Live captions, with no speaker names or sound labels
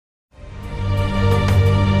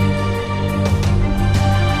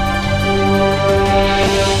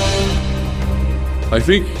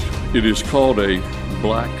think it is called a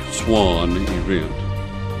black swan event.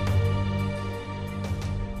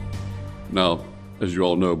 Now, as you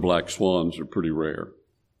all know, black swans are pretty rare.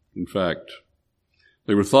 In fact,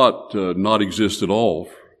 they were thought to not exist at all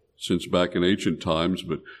since back in ancient times,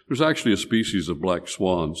 but there's actually a species of black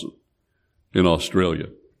swans in Australia.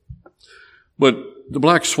 But the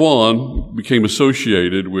black swan became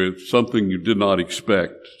associated with something you did not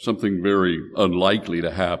expect, something very unlikely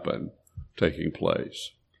to happen taking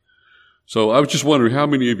place. So I was just wondering how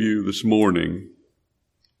many of you this morning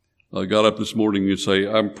got up this morning and say,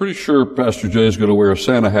 I'm pretty sure Pastor Jay is going to wear a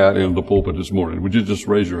Santa hat in the pulpit this morning. Would you just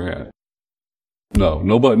raise your hand? No,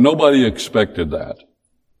 nobody expected that.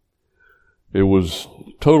 It was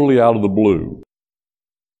totally out of the blue.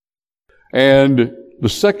 And the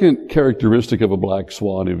second characteristic of a black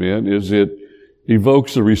swan event is it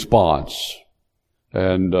evokes a response.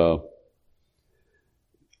 And a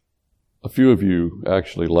few of you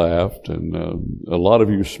actually laughed, and a lot of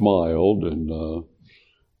you smiled, and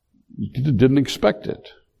didn't expect it.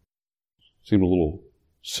 Seemed a little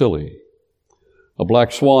silly. A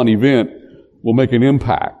black swan event will make an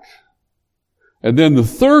impact. And then the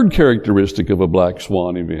third characteristic of a black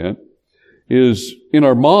swan event is in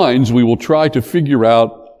our minds we will try to figure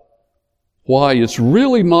out why it's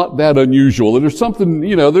really not that unusual. And there's something,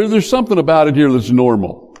 there's something about it here that's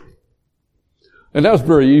normal. And that's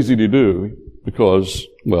very easy to do because,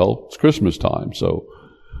 well, it's Christmas time, so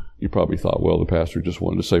you probably thought, well, the pastor just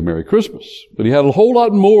wanted to say Merry Christmas. But he had a whole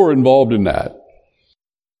lot more involved in that.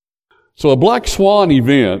 So a black swan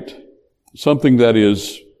event, something that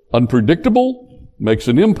is unpredictable, makes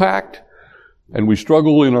an impact, and we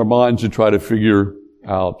struggle in our minds to try to figure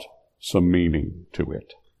out some meaning to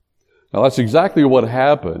it. Now that's exactly what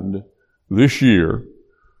happened this year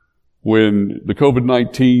when the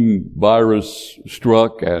COVID-19 virus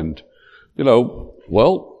struck and,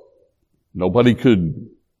 nobody could,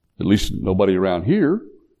 at least nobody around here,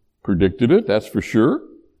 predicted it, that's for sure.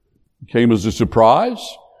 It came as a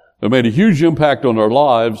surprise. It made a huge impact on our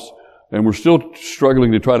lives, and we're still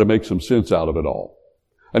struggling to try to make some sense out of it all.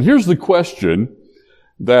 And here's the question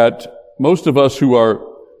that most of us who are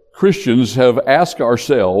Christians have asked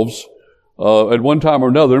ourselves at one time or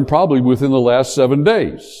another, and probably within the last 7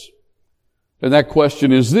 days. And that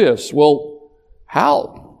question is this: well,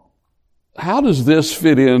 how does this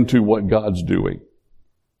fit into what God's doing?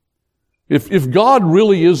 If God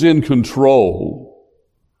really is in control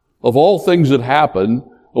of all things that happen,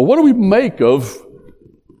 well, what do we make of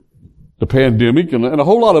the pandemic and a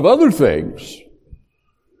whole lot of other things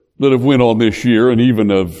that have went on this year and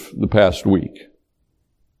even of the past week?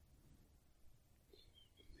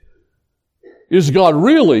 Is God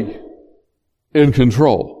really in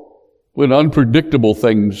control when unpredictable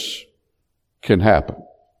things can happen?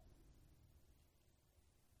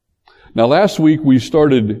 Now, last week we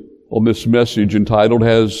started on this message entitled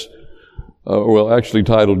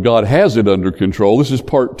titled God Has It Under Control. This is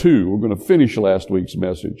part 2. We're going to finish last week's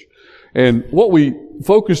message. And what we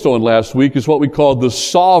focused on last week is what we call the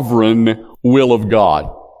sovereign will of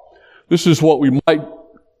God. This is what we might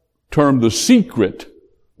term the secret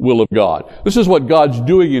will of God. This is what God's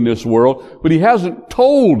doing in this world, but He hasn't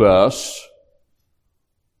told us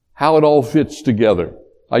how it all fits together.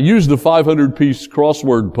 I used the 500-piece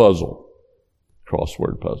crossword puzzle.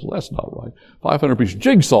 That's not right. 500-piece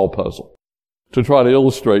jigsaw puzzle to try to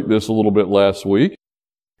illustrate this a little bit last week.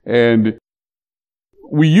 And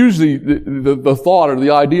we use the thought or the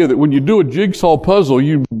idea that when you do a jigsaw puzzle,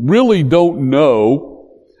 you really don't know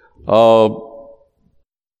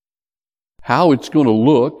how it's going to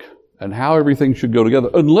look and how everything should go together,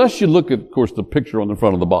 unless you look at, of course, the picture on the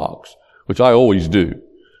front of the box, which I always do,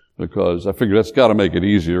 because I figure that's got to make it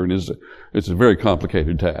easier, and it's a very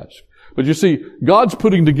complicated task. But you see, God's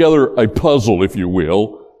putting together a puzzle, if you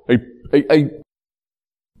will, a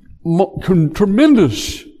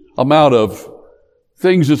tremendous amount of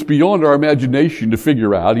things that's beyond our imagination to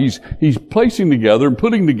figure out. He's placing together and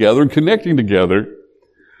putting together and connecting together,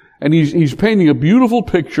 and he's painting a beautiful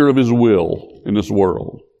picture of His will in this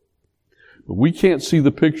world. But we can't see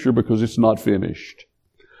the picture because it's not finished.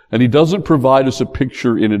 And He doesn't provide us a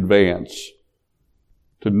picture in advance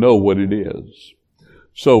to know what it is.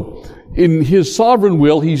 So, in His sovereign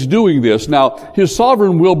will, He's doing this. Now, His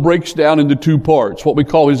sovereign will breaks down into 2 parts. What we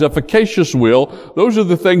call His efficacious will. Those are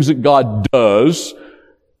the things that God does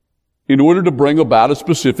in order to bring about a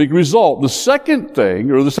specific result. The second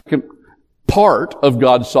thing, or the second part of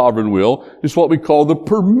God's sovereign will, is what we call the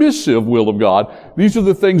permissive will of God. These are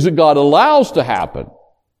the things that God allows to happen.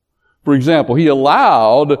 For example, He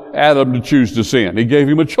allowed Adam to choose to sin. He gave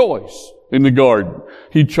him a choice in the garden.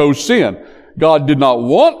 He chose sin. God did not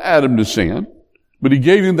want Adam to sin, but He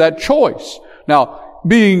gave him that choice. Now,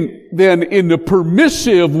 being then in the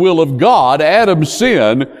permissive will of God, Adam's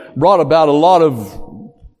sin brought about a lot of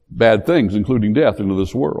bad things, including death, into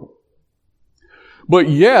this world. But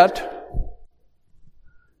yet,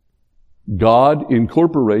 God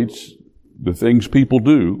incorporates the things people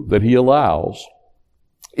do that He allows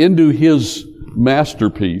into His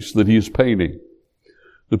masterpiece that He is painting.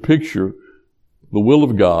 The picture, the will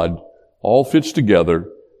of God, all fits together,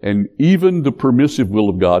 and even the permissive will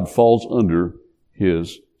of God falls under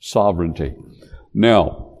His sovereignty.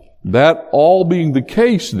 Now, that all being the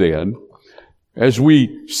case then, as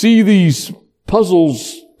we see these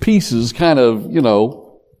puzzles pieces kind of,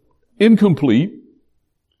 incomplete,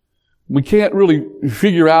 we can't really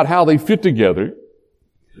figure out how they fit together,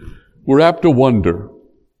 we're apt to wonder,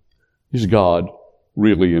 is God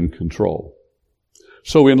really in control?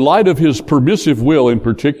 So in light of His permissive will in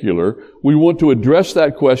particular, we want to address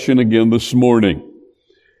that question again this morning.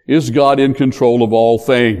 Is God in control of all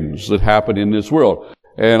things that happen in this world?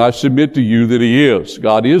 And I submit to you that He is.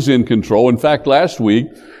 God is in control. In fact, last week,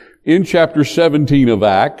 in chapter 17 of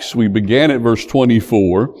Acts, we began at verse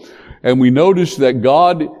 24, and we noticed that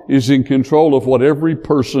God is in control of what every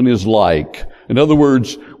person is like. In other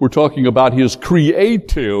words, we're talking about His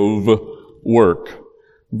creative work.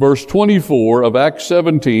 Verse 24 of Acts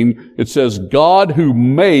 17, it says, God who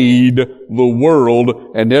made the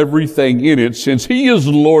world and everything in it, since He is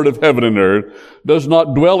the Lord of heaven and earth, does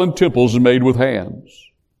not dwell in temples made with hands.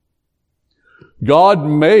 God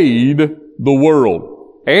made the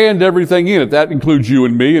world and everything in it. That includes you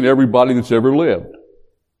and me and everybody that's ever lived.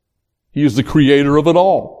 He is the creator of it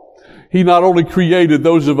all. He not only created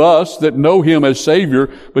those of us that know Him as Savior,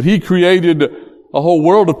 but He created a whole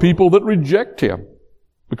world of people that reject Him,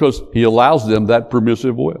 because He allows them that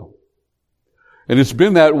permissive will. And it's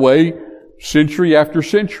been that way century after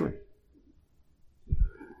century.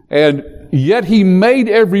 And yet He made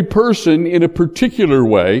every person in a particular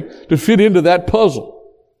way to fit into that puzzle.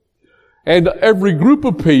 And every group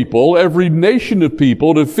of people, every nation of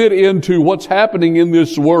people to fit into what's happening in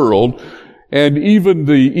this world, and even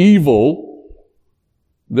the evil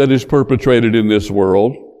that is perpetrated in this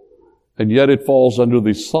world, and yet it falls under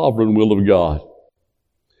the sovereign will of God.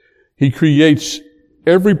 He creates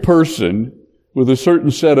every person with a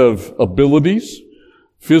certain set of abilities,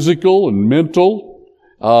 physical and mental,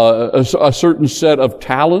 a certain set of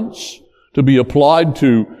talents to be applied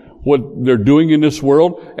to what they're doing in this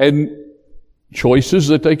world, and choices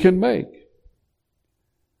that they can make.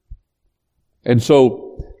 And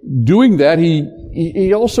so, doing that,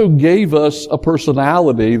 He also gave us a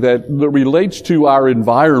personality that relates to our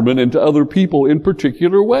environment and to other people in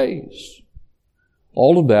particular ways.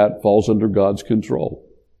 All of that falls under God's control.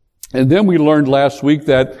 And then we learned last week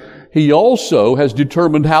that He also has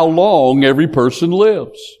determined how long every person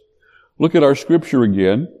lives. Look at our scripture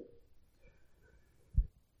again.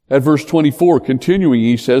 At verse 24, continuing,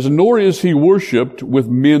 He says, nor is He worshipped with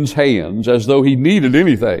men's hands as though He needed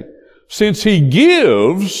anything, since He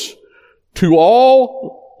gives to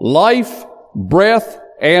all life, breath,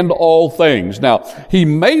 and all things. Now, He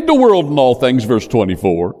made the world and all things, verse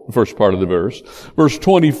 24, the first part of the verse. Verse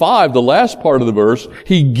 25, the last part of the verse,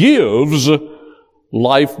 He gives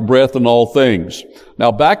life, breath, and all things.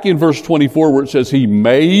 Now, back in verse 24 where it says He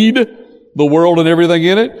made the world and everything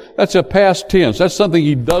in it, that's a past tense. That's something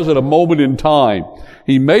He does at a moment in time.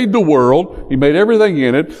 He made the world, He made everything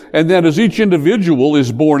in it, and then as each individual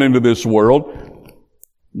is born into this world,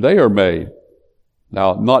 they are made.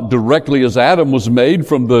 Now, not directly as Adam was made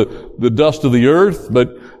from the dust of the earth,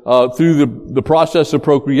 but through the process of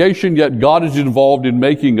procreation, yet God is involved in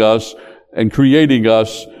making us and creating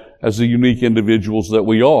us as the unique individuals that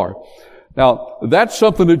we are. Now, that's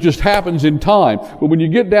something that just happens in time. But when you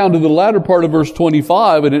get down to the latter part of verse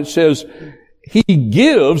 25 and it says, He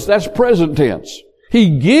gives, that's present tense.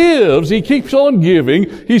 He gives, He keeps on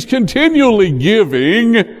giving, He's continually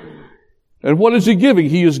giving. And what is He giving?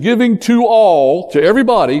 He is giving to all, to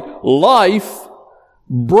everybody, life,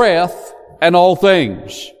 breath, and all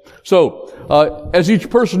things. So, as each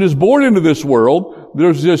person is born into this world,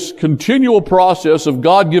 there's this continual process of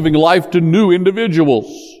God giving life to new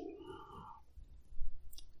individuals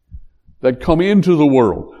that come into the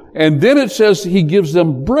world. And then it says He gives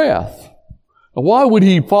them breath. Now, why would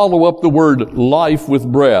He follow up the word life with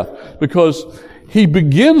breath? Because He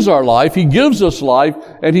begins our life, He gives us life,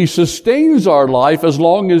 and He sustains our life as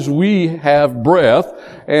long as we have breath.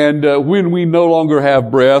 And when we no longer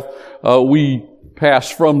have breath, we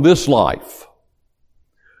pass from this life.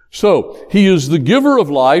 So, He is the giver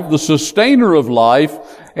of life, the sustainer of life,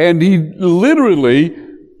 and He literally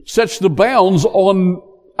sets the bounds on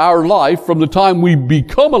our life from the time we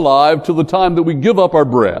become alive to the time that we give up our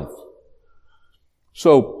breath.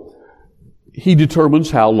 So, He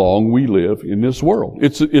determines how long we live in this world.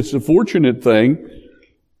 It's a fortunate thing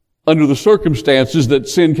under the circumstances that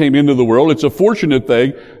sin came into the world. It's a fortunate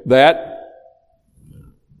thing that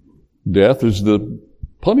death is the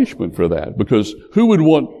punishment for that, because who would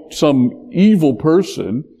want some evil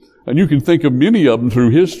person, and you can think of many of them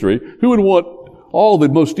through history, who would want all the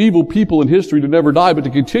most evil people in history to never die, but to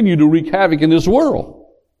continue to wreak havoc in this world?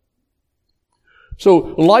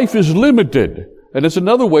 So life is limited, and it's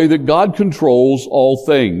another way that God controls all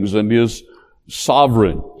things and is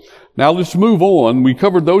sovereign. Now let's move on. We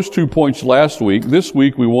covered those 2 points last week. This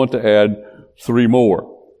week we want to add 3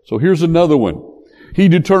 more. So here's another one. He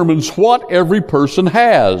determines what every person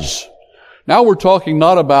has. Now we're talking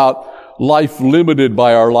not about life limited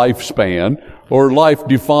by our lifespan, or life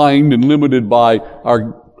defined and limited by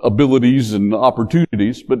our abilities and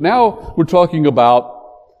opportunities, but now we're talking about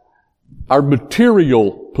our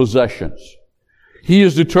material possessions. He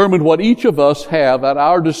has determined what each of us have at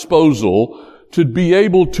our disposal to be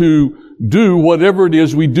able to do whatever it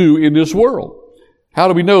is we do in this world. How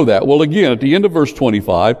do we know that? Well, again, at the end of verse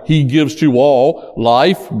 25, He gives to all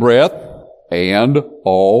life, breath, and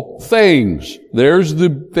all things. There's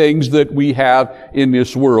the things that we have in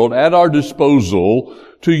this world at our disposal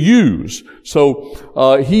to use.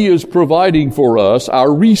 So, He is providing for us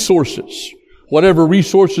our resources. Whatever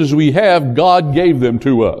resources we have, God gave them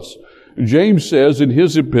to us. James says in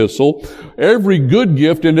his epistle, every good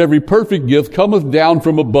gift and every perfect gift cometh down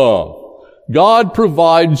from above. God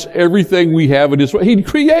provides everything we have in His world. He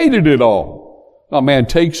created it all. Now, man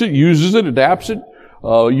takes it, uses it, adapts it,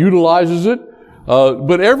 utilizes it.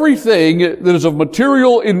 But everything that is of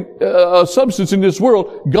material substance in this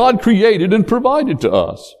world, God created and provided to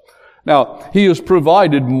us. Now, He has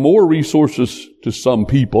provided more resources to some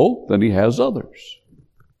people than He has others.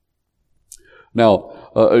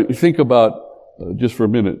 Now, think about, just for a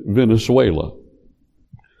minute, Venezuela.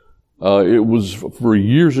 It was for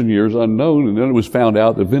years and years unknown, and then it was found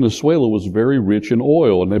out that Venezuela was very rich in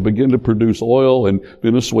oil, and they began to produce oil, and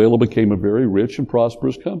Venezuela became a very rich and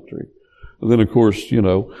prosperous country. And then, of course,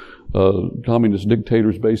 communist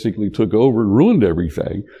dictators basically took over and ruined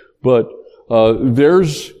everything. But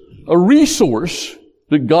there's a resource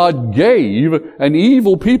that God gave, and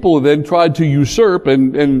evil people then tried to usurp,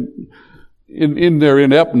 and in their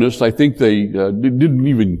ineptness, I think they didn't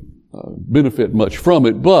even benefit much from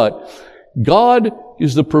it. But God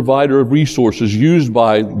is the provider of resources used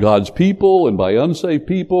by God's people and by unsaved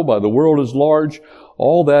people, by the world as large.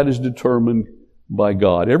 All that is determined by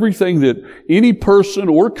God. Everything that any person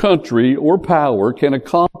or country or power can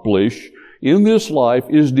accomplish in this life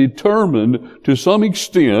is determined to some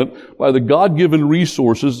extent by the God-given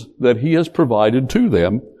resources that He has provided to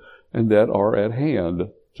them and that are at hand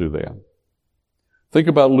to them. Think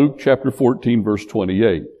about Luke chapter 14, verse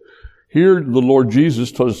 28. Here the Lord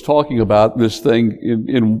Jesus is talking about this thing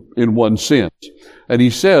in one sense. And He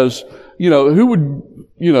says, who would,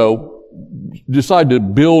 decide to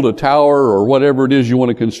build a tower or whatever it is you want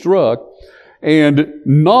to construct and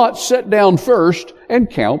not sit down first and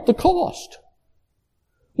count the cost?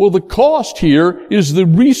 Well, the cost here is the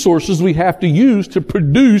resources we have to use to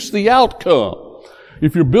produce the outcome.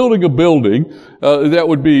 If you're building a building, that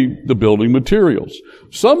would be the building materials.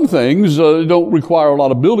 Some things don't require a lot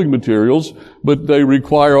of building materials, but they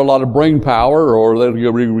require a lot of brain power, or they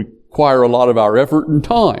require a lot of our effort and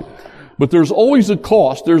time. But there's always a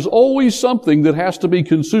cost. There's always something that has to be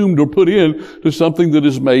consumed or put in to something that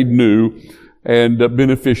is made new and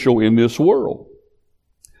beneficial in this world.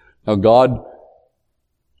 Now, God,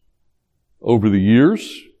 over the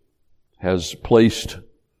years, has placed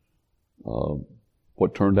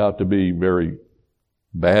what turned out to be very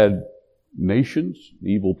bad nations,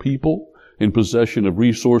 evil people, in possession of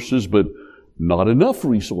resources, but not enough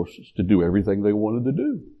resources to do everything they wanted to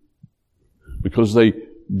do. Because they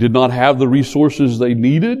did not have the resources they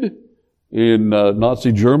needed in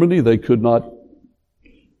Nazi Germany, they could not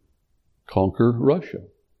conquer Russia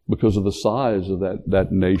because of the size of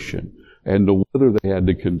that nation and the weather they had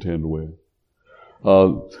to contend with.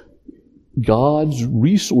 God's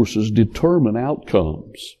resources determine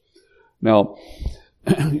outcomes. Now,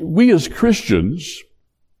 we as Christians,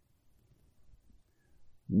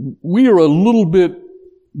 we are a little bit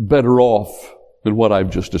better off than what I've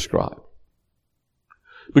just described.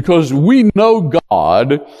 Because we know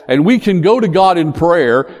God, and we can go to God in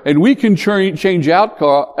prayer, and we can change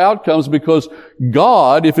outcomes, because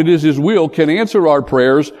God, if it is His will, can answer our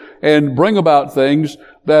prayers and bring about things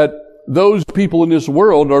that those people in this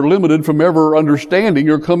world are limited from ever understanding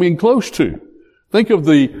or coming close to. Think of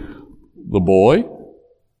the boy.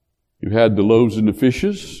 You had the loaves and the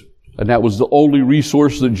fishes, and that was the only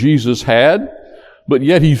resource that Jesus had, but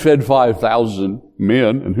yet he fed 5,000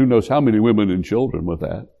 men, and who knows how many women and children with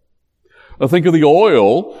that. Think of the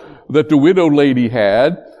oil that the widow lady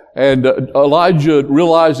had, and Elijah,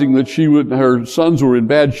 realizing that her sons were in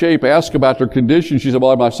bad shape, asked about their condition. She said,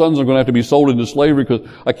 well, my sons are going to have to be sold into slavery because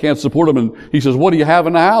I can't support them. And he says, what do you have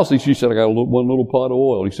in the house? And she said, I got one little pot of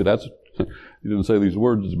oil. He said, he didn't say these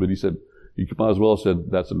words, but he said, you might as well have said,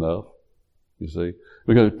 that's enough. You see?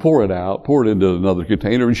 We're going to pour it out, pour it into another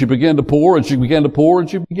container. And she began to pour, and she began to pour, and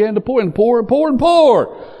she began to pour, and pour, and pour, and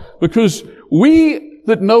pour. Because we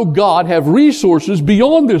that know God have resources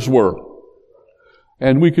beyond this world.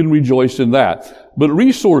 And we can rejoice in that. But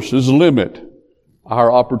resources limit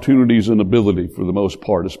our opportunities and ability for the most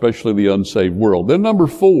part, especially the unsaved world. Then number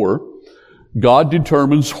 4, God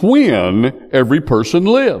determines when every person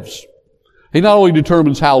lives. He not only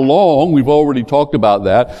determines how long, we've already talked about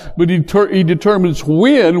that, but he determines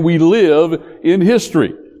when we live in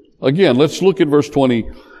history. Again, let's look at verse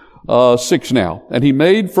 26 now. And he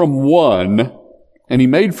made from one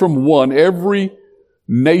every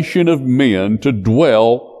nation of men to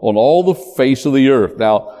dwell on all the face of the earth.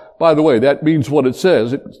 Now, by the way, that means what it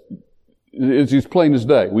says. It's as plain as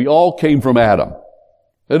day. We all came from Adam.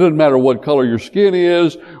 It doesn't matter what color your skin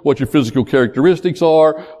is, what your physical characteristics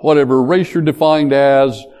are, whatever race you're defined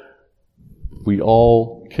as. We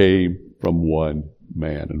all came from one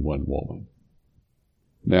man and one woman.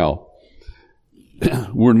 Now,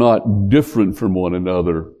 we're not different from one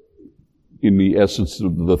another in the essence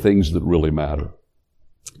of the things that really matter.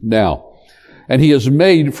 Now, and he has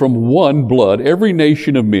made from one blood every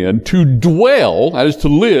nation of men to dwell, that is to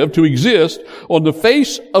live, to exist on the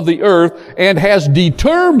face of the earth, and has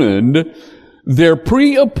determined their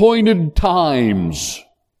pre-appointed times.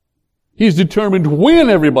 He's determined when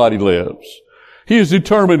everybody lives. He has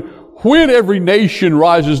determined when every nation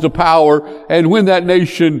rises to power and when that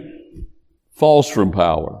nation falls from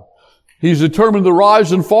power. He's determined the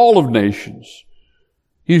rise and fall of nations.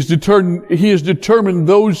 He has determined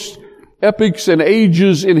those epochs and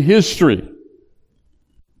ages in history.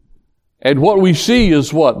 And what we see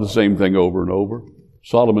is what? The same thing over and over.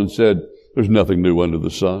 Solomon said, there's nothing new under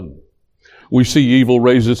the sun. We see evil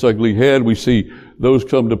raise its ugly head. We see those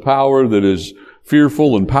come to power that is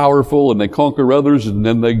fearful and powerful, and they conquer others, and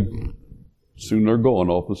then soon they're gone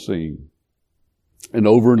off the scene. And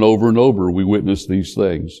over and over and over we witness these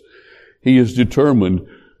things. He has determined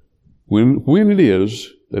when it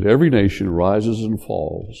is that every nation rises and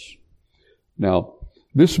falls. Now,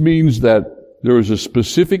 this means that there is a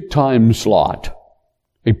specific time slot,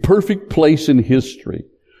 a perfect place in history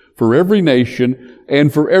for every nation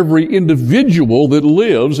and for every individual that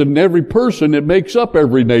lives and every person that makes up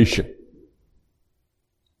every nation.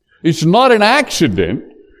 It's not an accident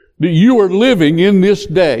that you are living in this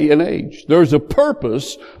day and age. There's a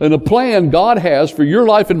purpose and a plan God has for your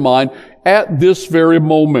life and mine at this very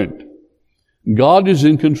moment. God is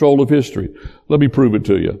in control of history. Let me prove it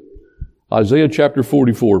to you. Isaiah chapter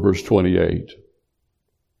 44, verse 28.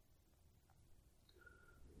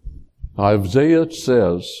 Isaiah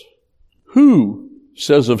says, who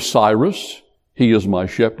says of Cyrus, he is my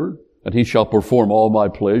shepherd, and he shall perform all my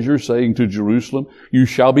pleasure, saying to Jerusalem, you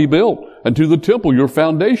shall be built, and to the temple your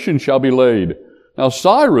foundation shall be laid. Now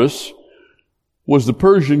Cyrus was the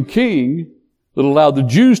Persian king that allowed the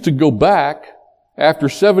Jews to go back after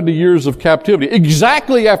 70 years of captivity.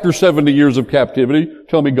 Exactly after 70 years of captivity.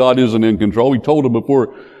 Tell me God isn't in control. He told them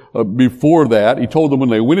before that. He told them when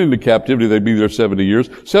they went into captivity they'd be there 70 years.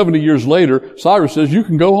 70 years later, Cyrus says, you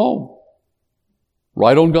can go home.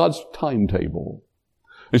 Right on God's timetable.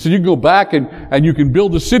 He said, you can go back and you can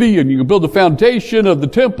build the city and you can build the foundation of the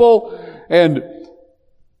temple. And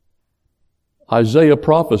Isaiah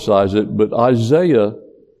prophesies it, but Isaiah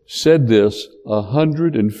said this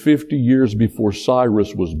 150 years before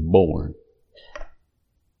Cyrus was born.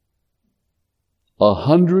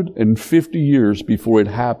 150 years before it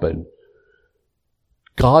happened.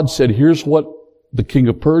 God said, here's what the king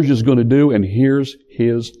of Persia is going to do, and here's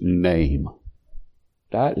his name.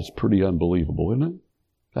 That is pretty unbelievable, isn't it?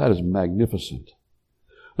 That is magnificent.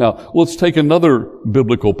 Now, let's take another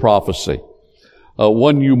biblical prophecy.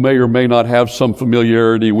 One you may or may not have some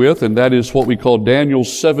familiarity with, and that is what we call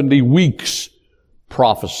Daniel's 70 weeks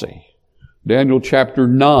prophecy. Daniel chapter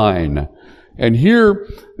 9. And here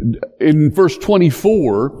in verse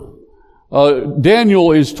 24,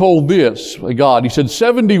 Daniel is told this by God. He said,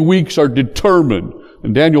 70 weeks are determined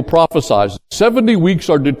And Daniel prophesies, 70 weeks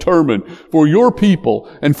are determined for your people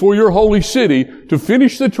and for your holy city to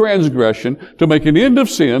finish the transgression, to make an end of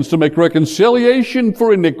sins, to make reconciliation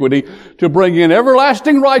for iniquity, to bring in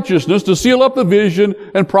everlasting righteousness, to seal up the vision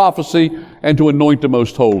and prophecy, and to anoint the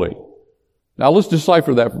most holy. Now let's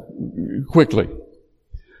decipher that quickly.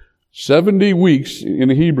 70 weeks in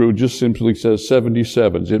Hebrew just simply says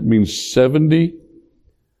 77s. It means 70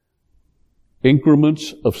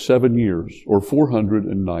 increments of 7 years, or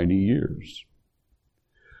 490 years.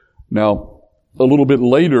 Now, a little bit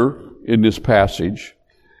later in this passage,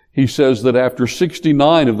 he says that after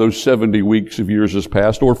 69 of those 70 weeks of years has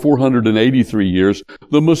passed, or 483 years,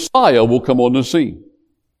 the Messiah will come on the scene.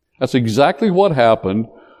 That's exactly what happened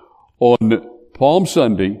on Palm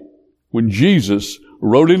Sunday when Jesus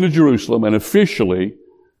rode into Jerusalem and officially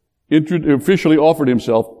offered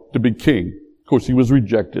himself to be king. Of course, he was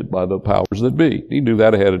rejected by the powers that be. He knew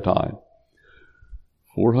that ahead of time.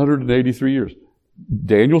 483 years.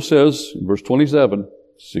 Daniel says in verse 27,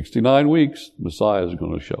 69 weeks, Messiah is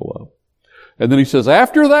going to show up. And then he says,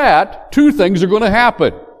 after that, two things are going to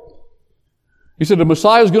happen. He said the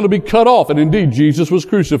Messiah is going to be cut off. And indeed, Jesus was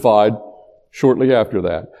crucified shortly after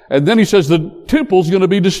that. And then he says the temple's going to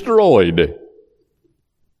be destroyed.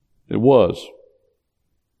 It was.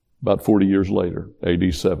 About 40 years later,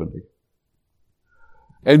 AD 70.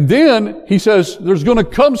 And then he says there's going to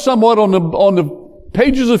come someone on the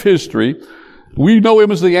pages of history. We know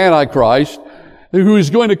him as the Antichrist, who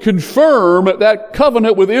is going to confirm that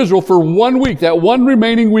covenant with Israel for 1 week, that one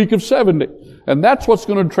remaining week of 70. And that's what's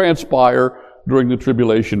going to transpire during the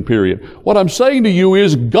tribulation period. What I'm saying to you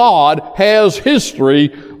is God has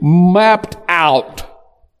history mapped out.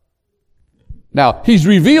 Now, He's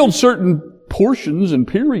revealed certain portions and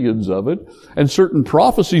periods of it and certain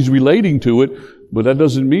prophecies relating to it, but that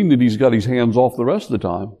doesn't mean that He's got His hands off the rest of the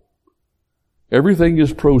time. Everything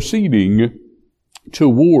is proceeding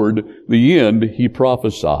toward the end He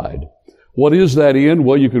prophesied. What is that end?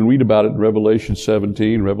 Well, you can read about it in Revelation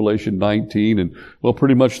 17, Revelation 19, and, well,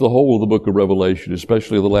 pretty much the whole of the book of Revelation,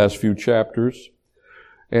 especially the last few chapters.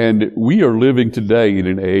 And we are living today in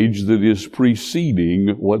an age that is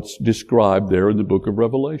preceding what's described there in the book of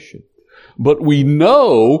Revelation. But we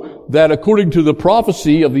know that according to the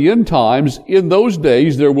prophecy of the end times, in those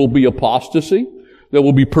days there will be apostasy. There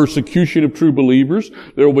will be persecution of true believers.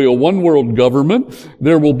 There will be a one-world government.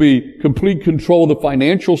 There will be complete control of the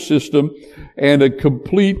financial system and a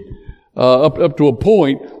complete, up to a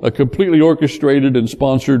point, a completely orchestrated and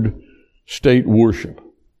sponsored state worship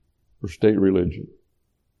or state religion.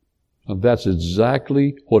 And that's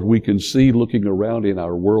exactly what we can see looking around in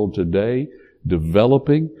our world today,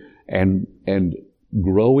 developing and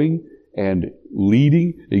growing and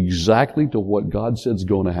leading exactly to what God said is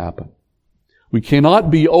going to happen. We cannot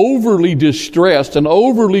be overly distressed and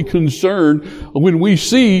overly concerned when we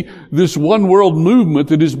see this one world movement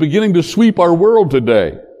that is beginning to sweep our world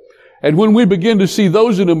today. And when we begin to see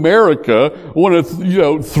those in America want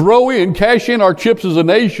to, cash in our chips as a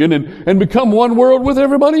nation and become one world with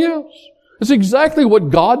everybody else. It's exactly what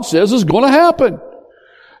God says is going to happen.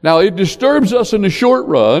 Now, it disturbs us in the short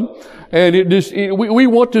run, and we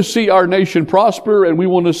want to see our nation prosper, and we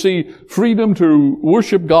want to see freedom to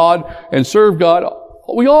worship God and serve God.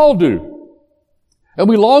 We all do. And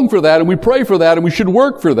we long for that, and we pray for that, and we should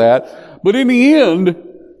work for that. But in the end,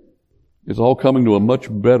 it's all coming to a much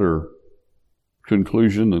better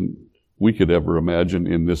conclusion than we could ever imagine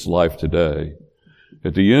in this life today.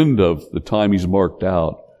 At the end of the time He's marked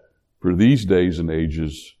out for these days and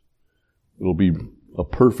ages, it'll be a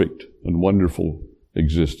perfect and wonderful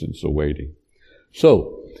existence awaiting.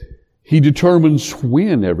 So, He determines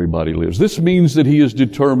when everybody lives. This means that He has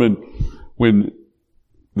determined when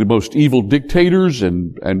the most evil dictators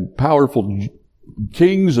and powerful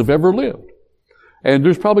kings have ever lived. And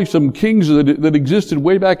there's probably some kings that existed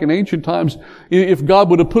way back in ancient times. If God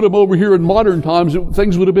would have put them over here in modern times,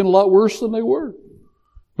 things would have been a lot worse than they were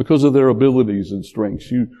because of their abilities and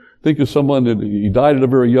strengths. You think of someone that he died at a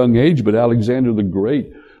very young age, but Alexander the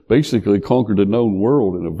Great basically conquered a known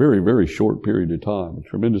world in a very, very short period of time. A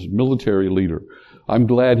tremendous military leader. I'm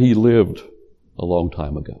glad he lived a long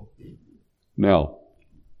time ago. Now,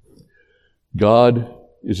 God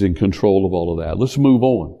is in control of all of that. Let's move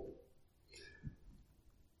on.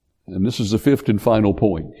 And this is the fifth and final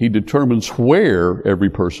point. He determines where every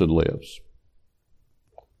person lives.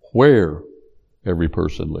 Where every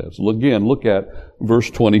person lives. Again, look at verse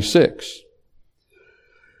 26.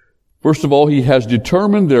 First of all, He has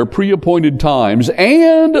determined their pre-appointed times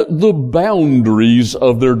and the boundaries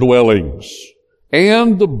of their dwellings.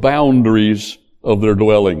 And the boundaries of their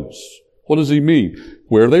dwellings. What does He mean?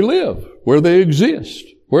 Where they live. where they exist,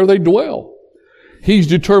 where they dwell. He's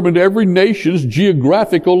determined every nation's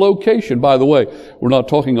geographical location. By the way, we're not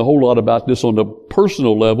talking a whole lot about this on the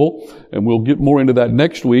personal level, and we'll get more into that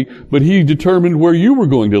next week, but He determined where you were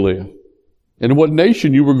going to live and in what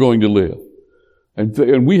nation you were going to live.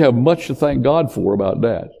 And we have much to thank God for about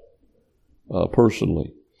that,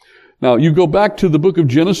 personally. Now, you go back to the book of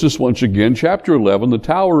Genesis once again, chapter 11, the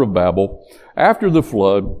Tower of Babel. After the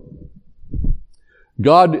flood,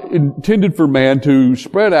 God intended for man to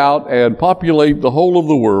spread out and populate the whole of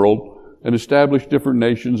the world and establish different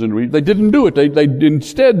nations and regions. They didn't do it. They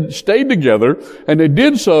instead stayed together, and they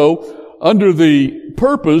did so under the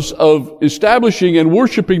purpose of establishing and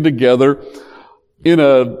worshiping together in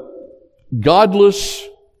a godless,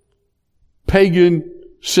 pagan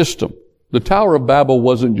system. The Tower of Babel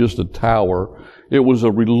wasn't just a tower. It was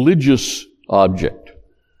a religious object.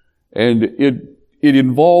 And it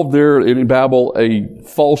involved there in Babel a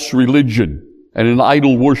false religion and an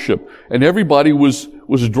idol worship. And everybody was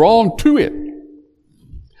drawn to it.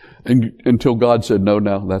 And until God said, no,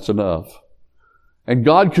 that's enough. And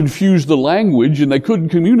God confused the language, and they couldn't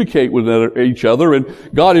communicate with each other, and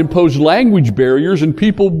God imposed language barriers, and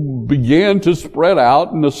people began to spread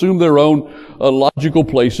out and assume their own logical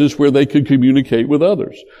places where they could communicate with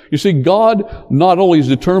others. You see, God not only has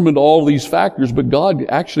determined all these factors, but God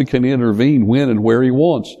actually can intervene when and where He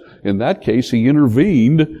wants. In that case, He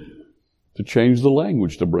intervened to change the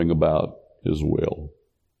language to bring about His will.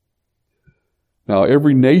 Now,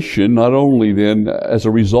 every nation, not only then, as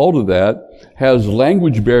a result of that, has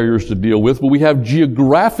language barriers to deal with, but we have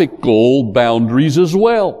geographical boundaries as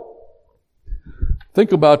well.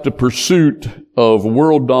 Think about the pursuit of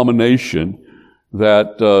world domination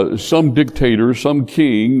that some dictator, some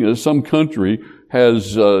king, some country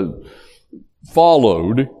has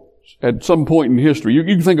followed at some point in history. You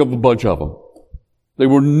can think of a bunch of them.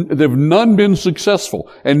 They've none been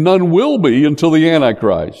successful, and none will be until the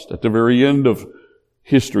Antichrist at the very end of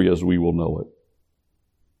history as we will know it.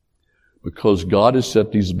 Because God has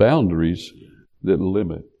set these boundaries that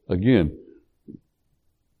limit. Again,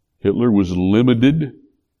 Hitler was limited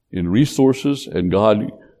in resources, and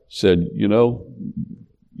God said, you're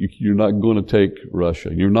not going to take Russia.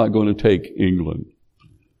 You're not going to take England.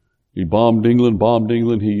 He bombed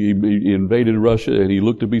England. He invaded Russia, and he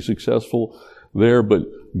looked to be successful there, but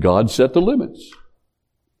God set the limits.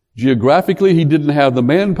 Geographically, He didn't have the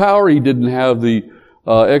manpower. He didn't have the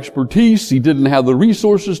expertise. He didn't have the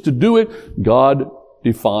resources to do it. God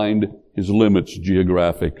defined His limits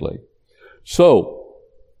geographically. So,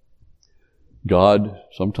 God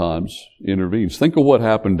sometimes intervenes. Think of what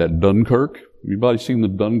happened at Dunkirk. Anybody seen the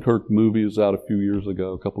Dunkirk movie? It was out a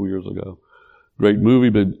couple years ago. Great movie,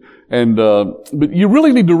 but you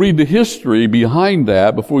really need to read the history behind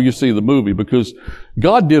that before you see the movie, because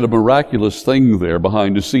God did a miraculous thing there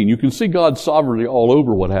behind the scene. You can see God's sovereignty all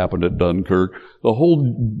over what happened at Dunkirk. The whole,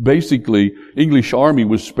 basically, English army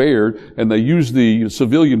was spared, and they used the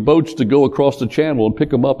civilian boats to go across the channel and pick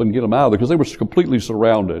them up and get them out of there, because they were completely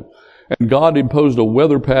surrounded. And God imposed a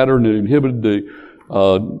weather pattern that inhibited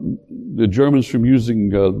the Germans from using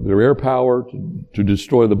their air power to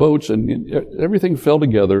destroy the boats, and everything fell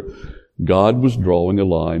together. God was drawing a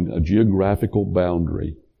line, a geographical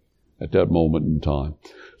boundary at that moment in time.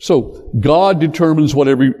 So God determines what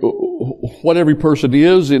every person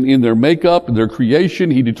is in their makeup, in their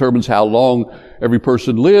creation. He determines how long every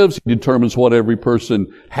person lives. He determines what every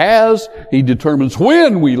person has. He determines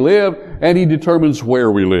when we live, and He determines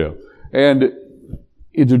where we live. And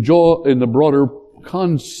in the broader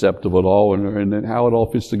concept of it all and how it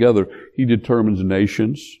all fits together, He determines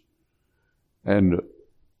nations and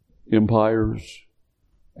empires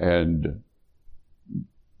and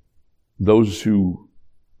those who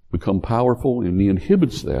become powerful, and He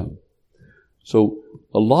inhibits them. So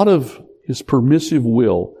a lot of His permissive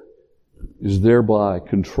will is thereby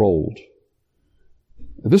controlled.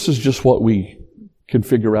 This is just what we can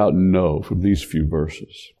figure out and know from these few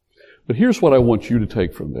verses. But here's what I want you to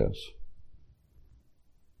take from this.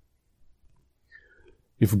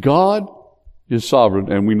 If God is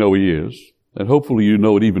sovereign, and we know He is, and hopefully you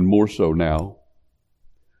know it even more so now,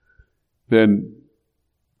 then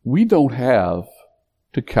we don't have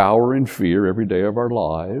to cower in fear every day of our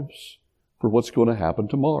lives for what's going to happen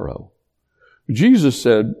tomorrow. Jesus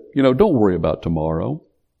said, don't worry about tomorrow.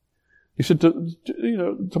 He said,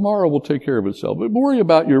 tomorrow will take care of itself, but worry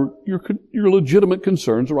about your legitimate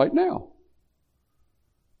concerns right now.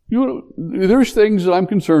 There's things that I'm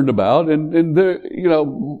concerned about, and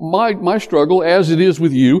my struggle, as it is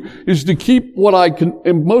with you, is to keep what I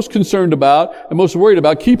am most concerned about and most worried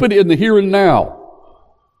about, keep it in the here and now.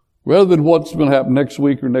 rather than what's going to happen next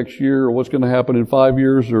week or next year or what's going to happen in 5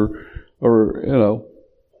 years or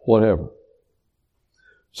whatever.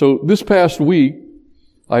 So this past week,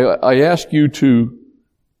 I asked you to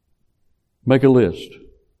make a list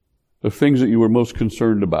of things that you were most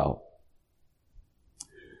concerned about.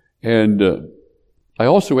 And I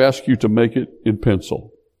also asked you to make it in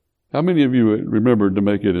pencil. How many of you remembered to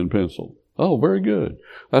make it in pencil? Oh, very good.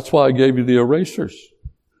 That's why I gave you the erasers.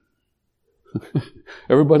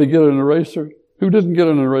 Everybody get an eraser? Who didn't get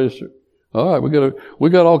an eraser? All right, we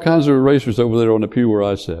got all kinds of erasers over there on the pew where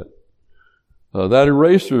I sat. That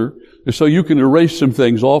eraser is so you can erase some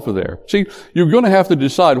things off of there. See, you're going to have to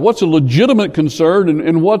decide what's a legitimate concern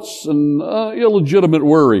and what's an illegitimate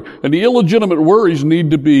worry. And the illegitimate worries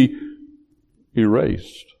need to be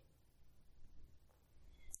erased.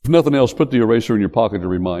 If nothing else, put the eraser in your pocket to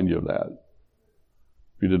remind you of that.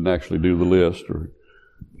 If you didn't actually do the list or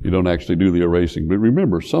you don't actually do the erasing. But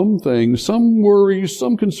remember, some things, some worries,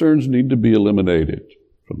 some concerns need to be eliminated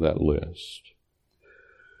from that list.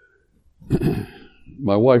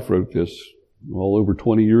 My wife wrote this all over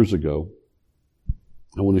 20 years ago.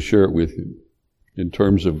 I want to share it with you in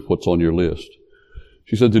terms of what's on your list.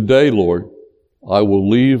 She said, "Today, Lord, I will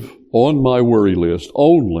leave on my worry list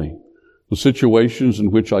only the situations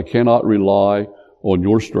in which I cannot rely on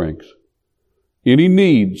your strength, any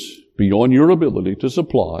needs beyond your ability to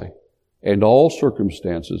supply, and all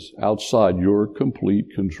circumstances outside your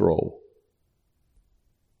complete control."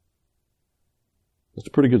 That's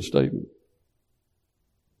a pretty good statement.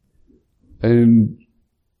 And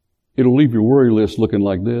it'll leave your worry list looking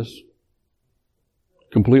like this,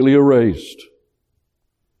 completely erased,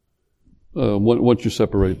 once you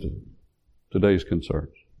separate today's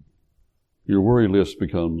concerns. Your worry list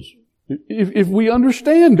becomes, if we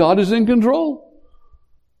understand God is in control,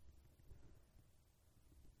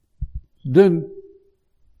 then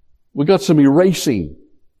we got some erasing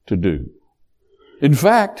to do. In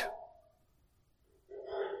fact,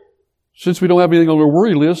 since we don't have anything on our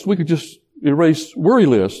worry list, we could just erase worry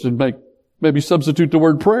list and maybe substitute the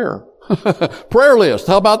word prayer. Prayer list.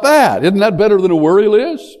 How about that? Isn't that better than a worry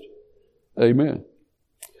list? Amen.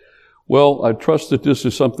 Well, I trust that this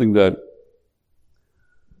is something that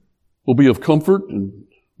will be of comfort and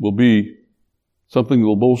will be something that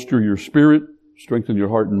will bolster your spirit, strengthen your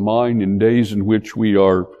heart and mind in days in which we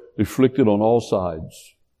are afflicted on all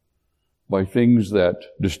sides by things that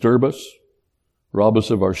disturb us, rob us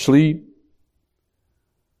of our sleep,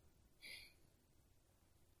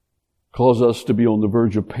 cause us to be on the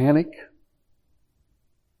verge of panic.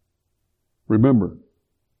 Remember,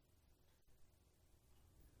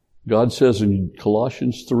 God says in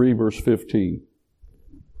Colossians 3 verse 15,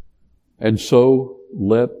 "And so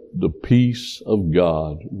let the peace of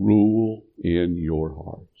God rule in your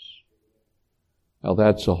hearts." Now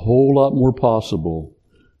that's a whole lot more possible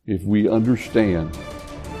if we understand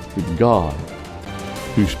that God,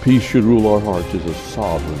 whose peace should rule our hearts, is a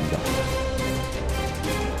sovereign God.